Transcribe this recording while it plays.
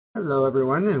Hello,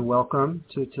 everyone, and welcome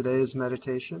to today's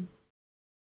meditation.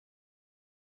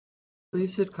 Please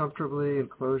sit comfortably and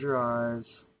close your eyes,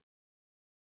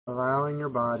 allowing your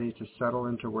body to settle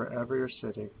into wherever you're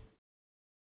sitting.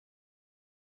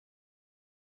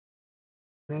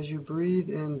 As you breathe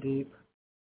in deep,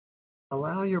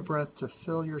 allow your breath to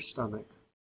fill your stomach.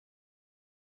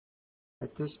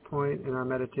 At this point in our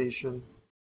meditation,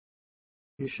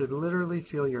 you should literally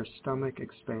feel your stomach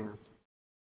expand.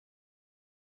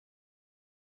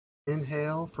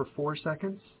 Inhale for 4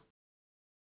 seconds.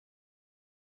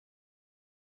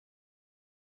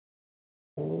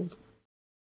 Hold.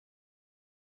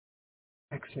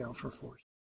 Exhale for 4 seconds.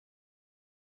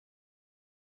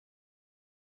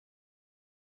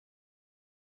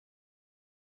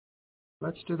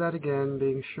 Let's do that again,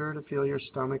 being sure to feel your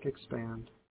stomach expand.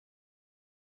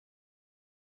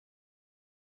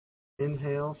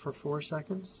 Inhale for 4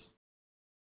 seconds.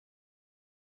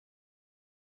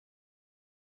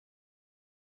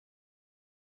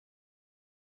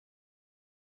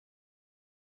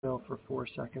 Exhale for 4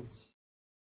 seconds.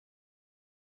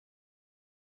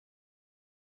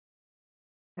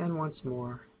 And once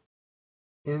more.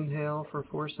 Inhale for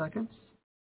 4 seconds.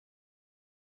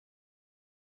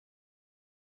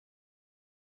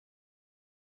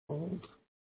 Hold.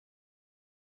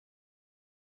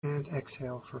 And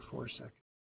exhale for 4 seconds.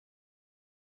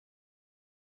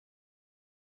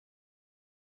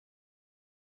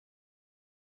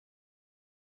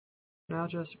 Now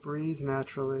just breathe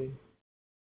naturally,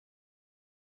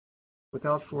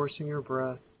 without forcing your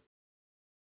breath.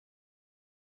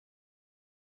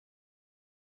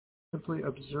 Simply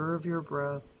observe your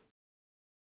breath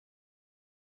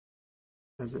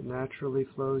as it naturally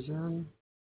flows in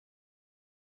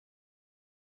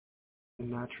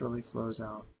and naturally flows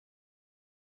out.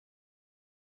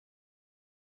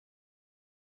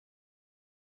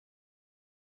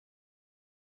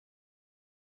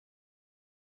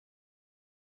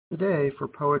 Today, for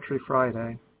Poetry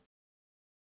Friday,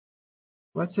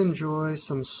 let's enjoy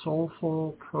some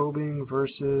soulful, probing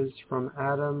verses from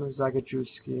Adam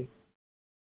Zagajewski,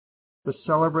 the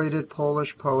celebrated Polish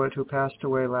poet who passed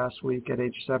away last week at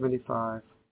age 75.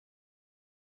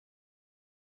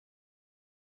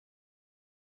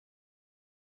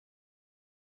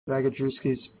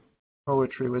 Zagajewski's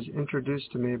poetry was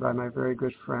introduced to me by my very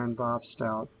good friend Bob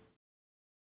Stout.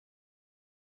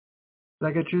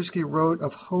 Zagajewski wrote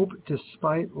of hope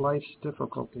despite life's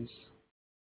difficulties,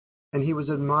 and he was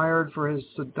admired for his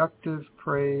seductive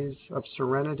praise of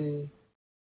serenity,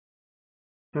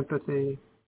 sympathy,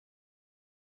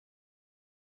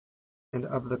 and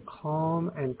of the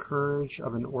calm and courage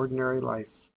of an ordinary life.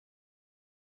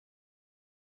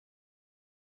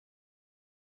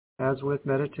 As with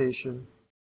meditation,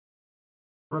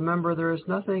 remember there is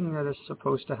nothing that is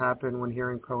supposed to happen when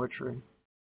hearing poetry.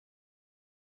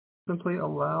 Simply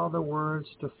allow the words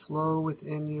to flow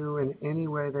within you in any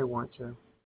way they want to.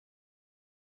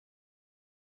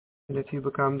 And if you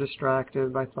become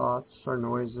distracted by thoughts or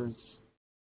noises,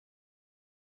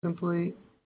 simply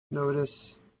notice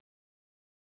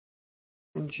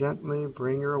and gently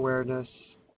bring your awareness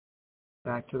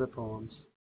back to the poems.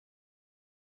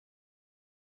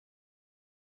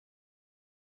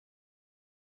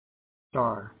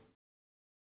 Star.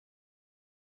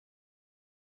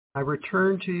 I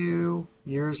return to you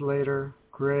years later,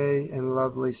 gray and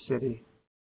lovely city.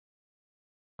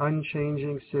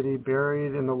 Unchanging city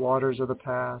buried in the waters of the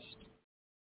past.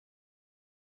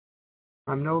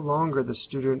 I'm no longer the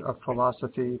student of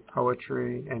philosophy,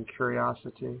 poetry, and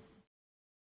curiosity.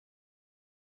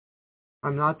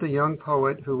 I'm not the young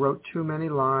poet who wrote too many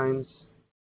lines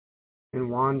and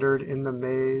wandered in the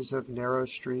maze of narrow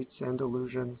streets and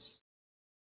illusions.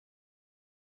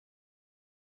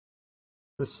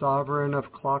 The sovereign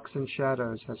of clocks and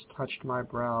shadows has touched my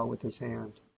brow with his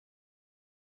hand.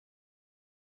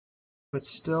 But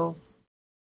still,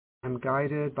 I'm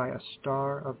guided by a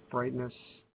star of brightness,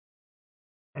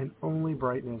 and only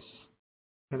brightness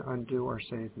can undo or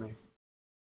save me.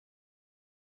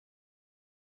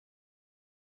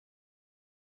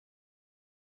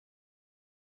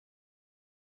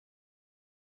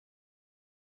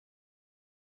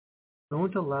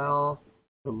 Don't allow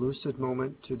the lucid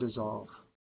moment to dissolve.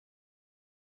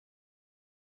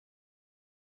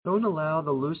 Don't allow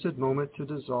the lucid moment to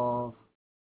dissolve.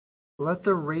 Let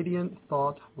the radiant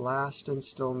thought last in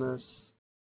stillness,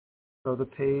 though the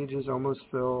page is almost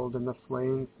filled and the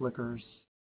flame flickers.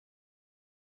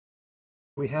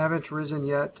 We haven't risen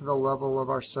yet to the level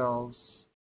of ourselves.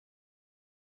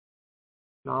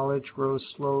 Knowledge grows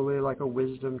slowly like a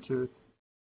wisdom tooth.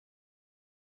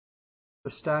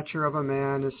 The stature of a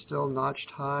man is still notched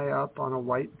high up on a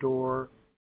white door.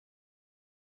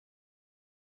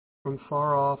 From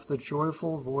far off, the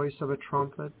joyful voice of a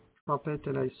trumpet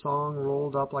in a song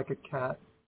rolled up like a cat.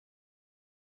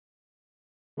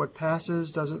 What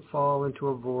passes doesn't fall into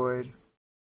a void.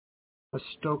 A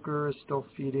stoker is still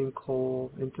feeding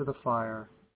coal into the fire.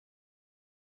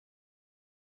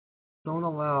 Don't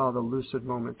allow the lucid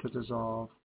moment to dissolve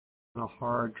in a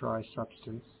hard, dry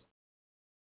substance.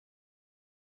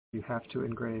 You have to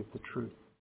engrave the truth.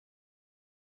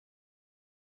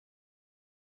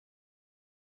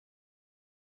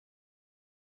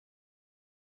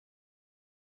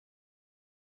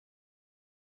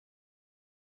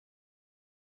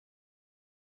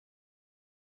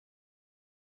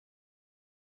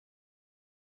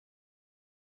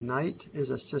 Night is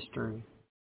a cistern.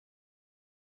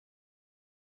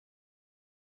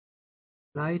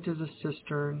 Night is a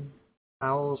cistern.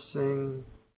 Owls sing.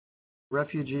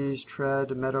 Refugees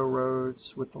tread meadow roads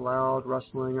with the loud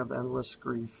rustling of endless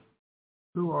grief.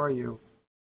 Who are you,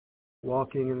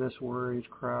 walking in this worried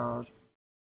crowd?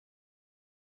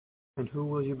 And who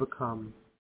will you become?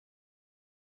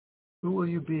 Who will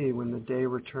you be when the day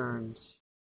returns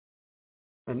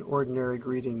and ordinary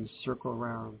greetings circle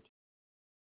round?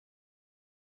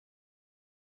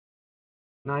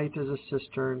 Night is a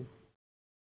cistern.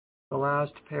 The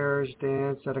last pairs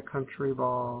dance at a country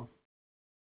ball.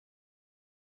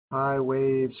 High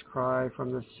waves cry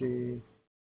from the sea.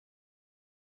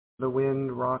 The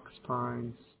wind rocks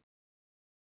pines.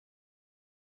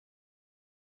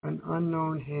 An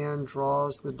unknown hand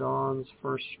draws the dawn's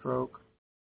first stroke.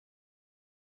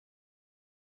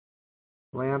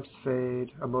 Lamps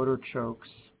fade, a motor chokes.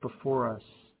 Before us,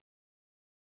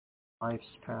 life's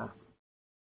path.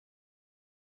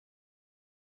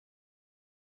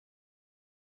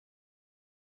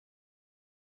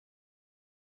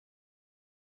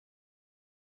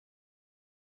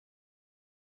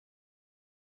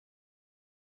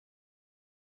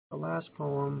 The last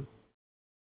poem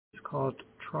is called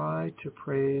Try to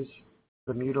Praise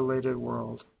the Mutilated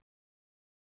World.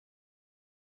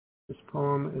 This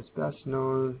poem is best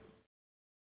known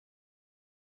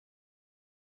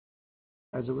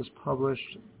as it was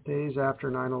published days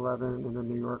after 9/11 in the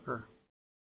New Yorker.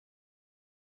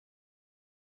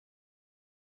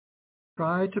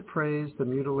 Try to praise the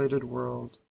mutilated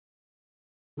world.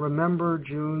 Remember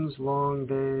June's long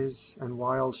days and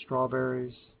wild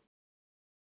strawberries,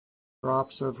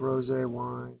 drops of rosé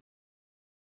wine,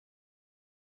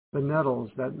 the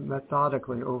nettles that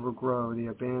methodically overgrow the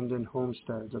abandoned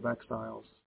homesteads of exiles.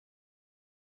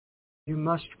 You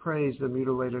must praise the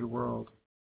mutilated world.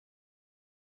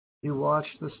 You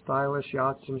watched the stylish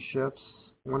yachts and ships.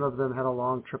 One of them had a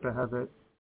long trip ahead of it,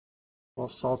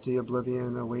 while salty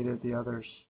oblivion awaited the others.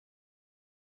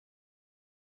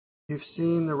 You've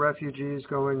seen the refugees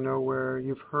going nowhere.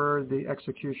 You've heard the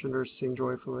executioners sing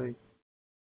joyfully.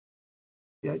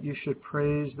 Yet you should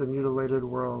praise the mutilated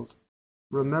world.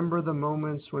 Remember the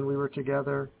moments when we were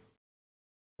together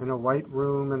in a white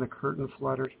room and the curtain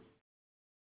fluttered.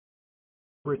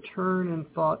 Return in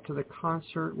thought to the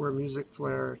concert where music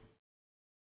flared.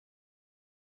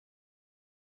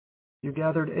 You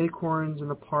gathered acorns in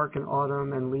the park in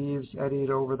autumn and leaves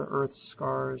eddied over the earth's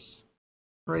scars.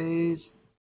 Praise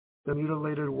the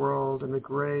mutilated world and the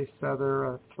gray feather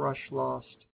a thrush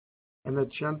lost, and the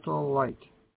gentle light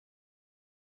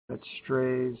that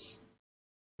strays,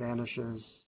 vanishes.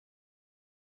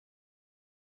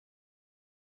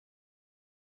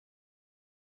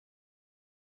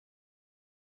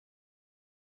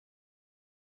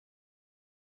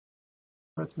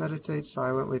 Let's meditate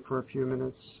silently for a few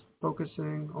minutes,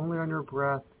 focusing only on your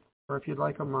breath, or if you'd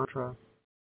like a mantra.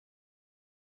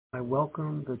 I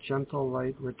welcome the gentle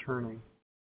light returning.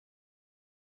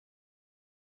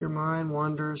 Your mind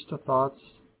wanders to thoughts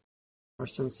or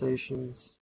sensations.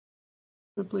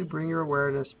 Simply bring your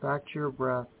awareness back to your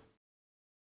breath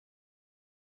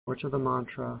or to the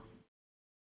mantra.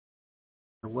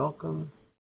 I welcome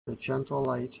the gentle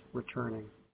light returning.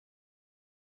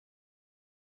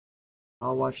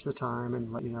 I'll watch the time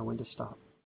and let you know when to stop.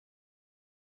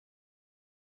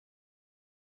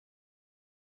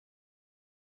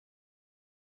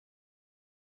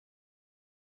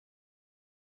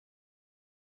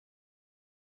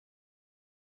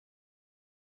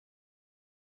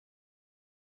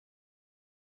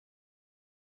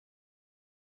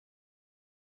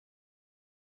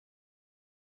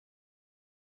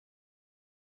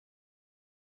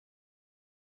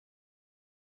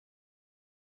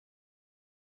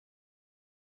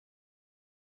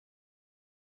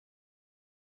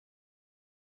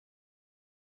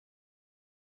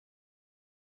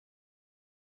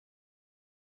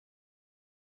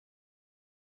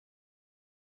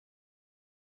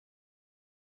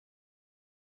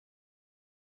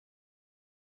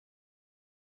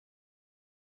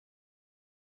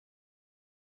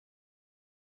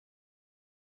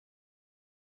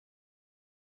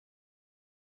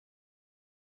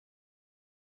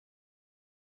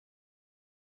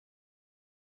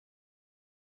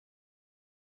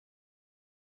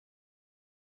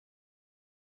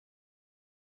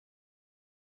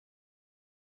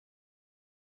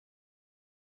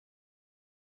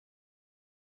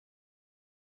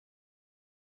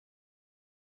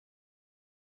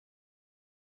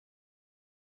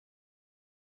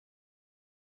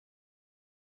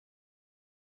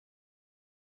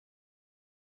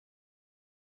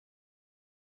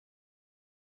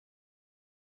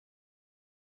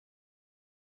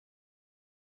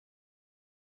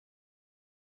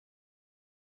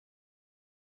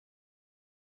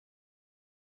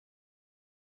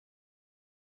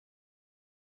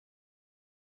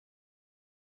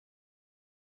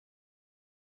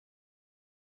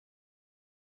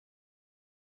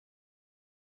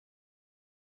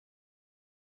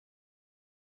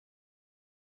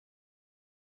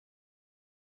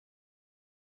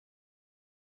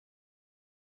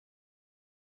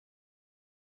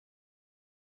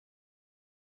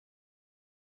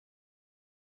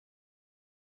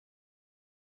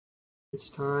 It's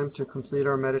time to complete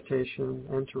our meditation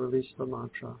and to release the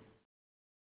mantra.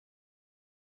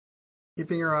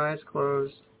 Keeping your eyes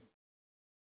closed,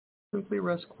 simply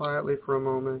rest quietly for a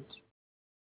moment,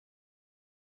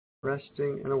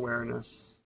 resting in awareness.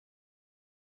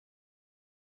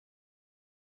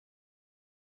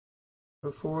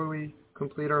 Before we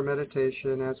complete our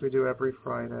meditation, as we do every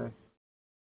Friday,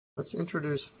 let's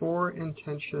introduce 4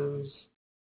 intentions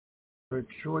for a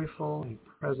joyful and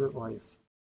present life.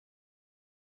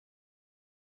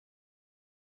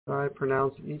 I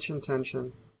pronounce each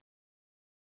intention.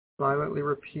 Silently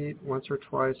repeat once or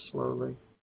twice slowly,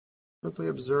 simply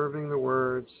observing the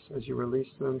words as you release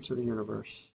them to the universe.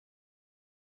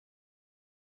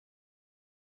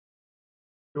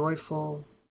 Joyful,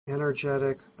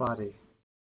 energetic body.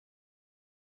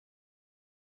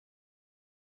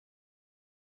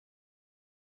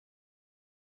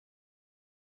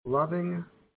 Loving,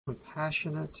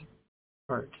 compassionate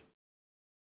heart.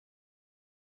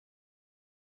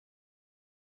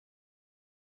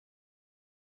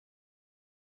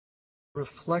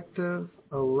 Reflective,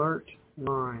 alert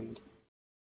mind.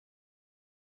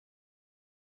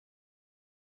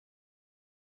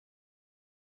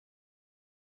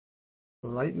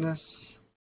 Lightness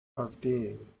of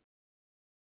being.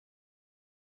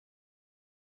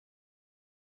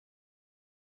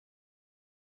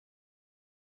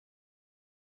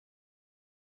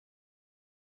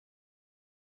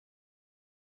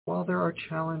 While there are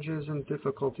challenges and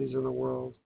difficulties in the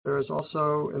world, there is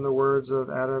also, in the words of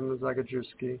Adam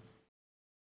Zagajewski,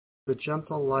 the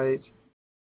gentle light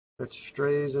that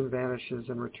strays and vanishes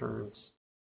and returns.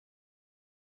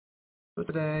 So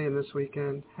today and this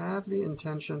weekend, have the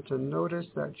intention to notice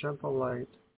that gentle light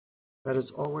that is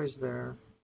always there,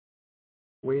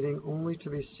 waiting only to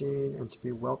be seen and to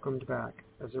be welcomed back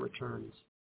as it returns.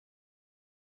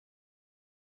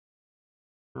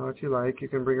 Now, if you like, you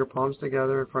can bring your palms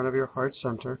together in front of your heart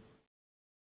center.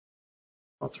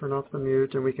 I'll turn off the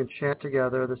mute and we can chant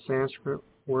together the Sanskrit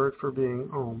word for being,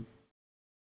 Om.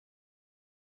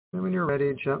 And when you're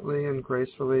ready, gently and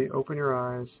gracefully open your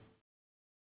eyes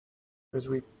as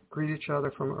we greet each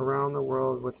other from around the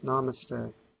world with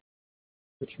Namaste,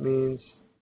 which means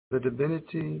the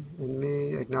divinity in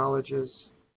me acknowledges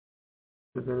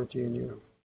divinity in you.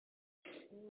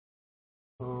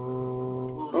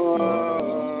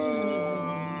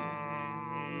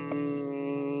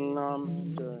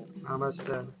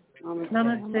 Namaste.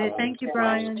 Namaste. Thank you,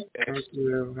 Brian. Thank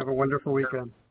you. Have a wonderful weekend.